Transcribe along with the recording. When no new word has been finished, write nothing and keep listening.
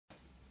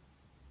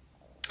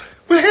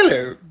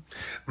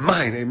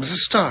My name's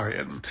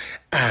Astarion,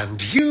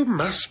 and you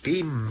must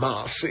be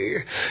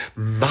Marcy.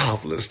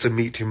 Marvellous to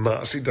meet you,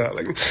 Marcy,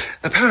 darling.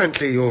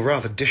 Apparently your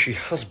rather dishy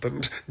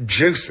husband,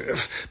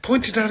 Joseph,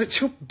 pointed out it's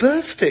your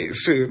birthday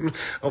soon,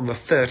 on the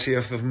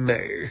 30th of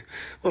May.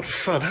 What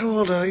fun. How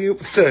old are you?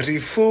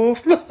 34?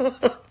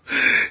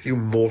 You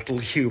mortal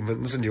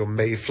humans and your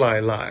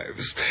mayfly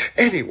lives.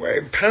 Anyway,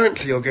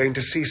 apparently you're going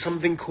to see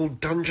something called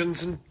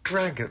Dungeons and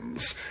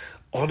Dragons.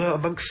 Honour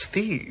amongst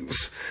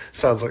thieves.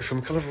 Sounds like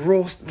some kind of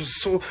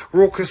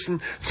raucous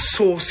and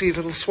saucy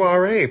little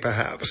soiree,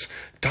 perhaps.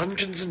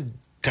 Dungeons and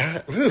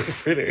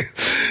really?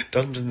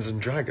 Dungeons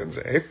and Dragons,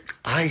 eh?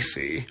 I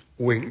see.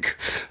 Wink.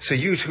 So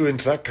you two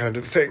into that kind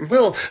of thing?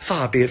 Well,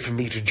 far be it from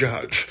me to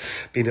judge.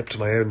 Been up to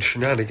my own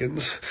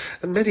shenanigans,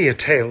 and many a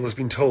tale has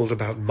been told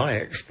about my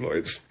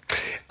exploits.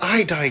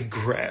 I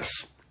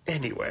digress.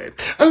 Anyway,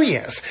 oh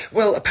yes,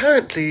 well,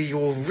 apparently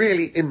you're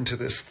really into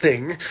this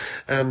thing,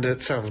 and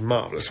it sounds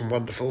marvellous and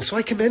wonderful, so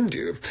I commend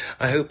you.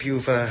 I hope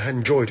you've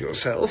enjoyed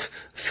yourself,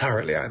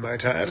 thoroughly, I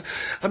might add.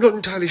 I'm not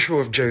entirely sure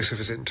if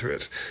Joseph is into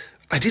it.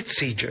 I did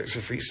see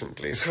Joseph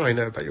recently, it's how I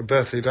know about your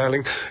birthday,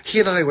 darling. He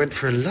and I went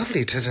for a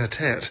lovely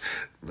tete-a-tete,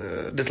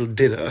 little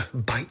dinner,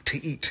 bite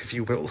to eat, if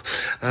you will,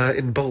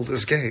 in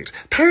Baldur's Gate.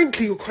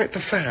 Apparently you're quite the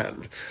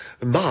fan.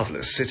 A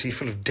marvellous city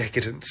full of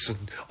decadence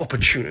and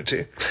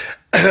opportunity.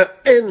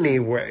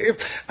 Anyway,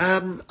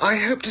 I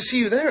hope to see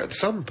you there at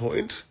some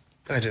point.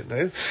 I don't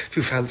know, if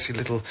you fancy a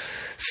little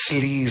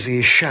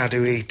sleazy,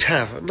 shadowy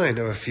tavern, I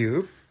know a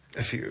few.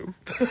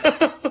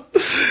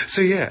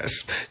 So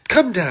yes,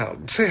 come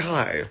down, say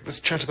hi, let's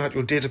chat about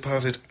your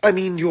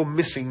your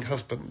missing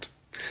husband.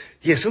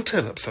 Yes, he'll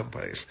turn up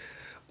someplace,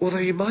 although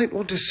you might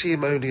want to see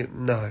him only at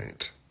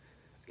night.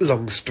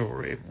 Long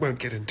story, won't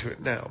get into it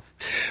now.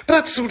 But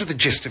that's sort of the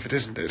gist of it,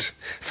 isn't it?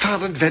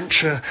 Fun,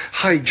 adventure,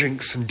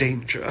 hijinks and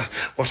danger.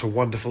 What a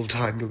wonderful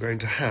time you're going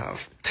to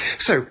have.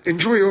 So,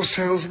 enjoy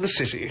yourselves in the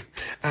city,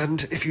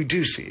 and if you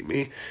do see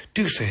me,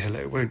 do say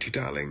hello, won't you,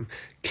 darling?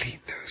 Clean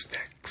those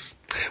necks.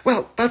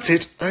 Well, that's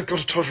it. I've got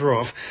to totter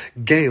off.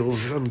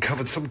 Gale's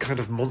uncovered some kind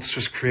of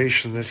monstrous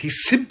creation that he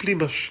simply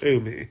must show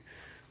me.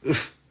 Ugh,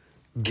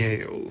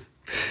 Gale.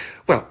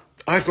 Well,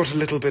 I've got a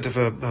little bit of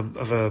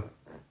a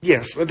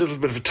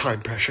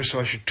time pressure,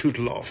 so I should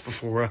tootle off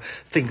before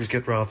things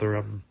get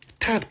rather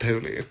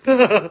tadpoley.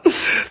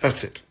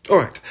 That's it. All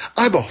right,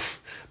 I'm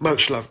off.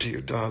 Much love to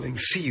you, darling.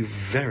 See you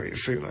very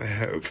soon, I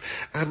hope.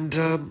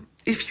 And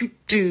if you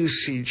do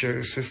see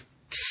Joseph,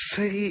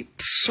 say,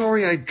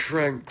 sorry I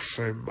drank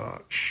so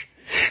much.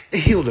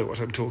 He'll know what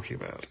I'm talking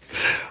about.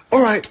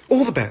 All right,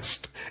 all the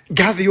best.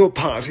 Gather your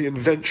party and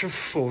venture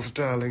forth,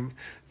 darling,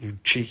 you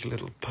cheeky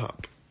little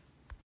pup.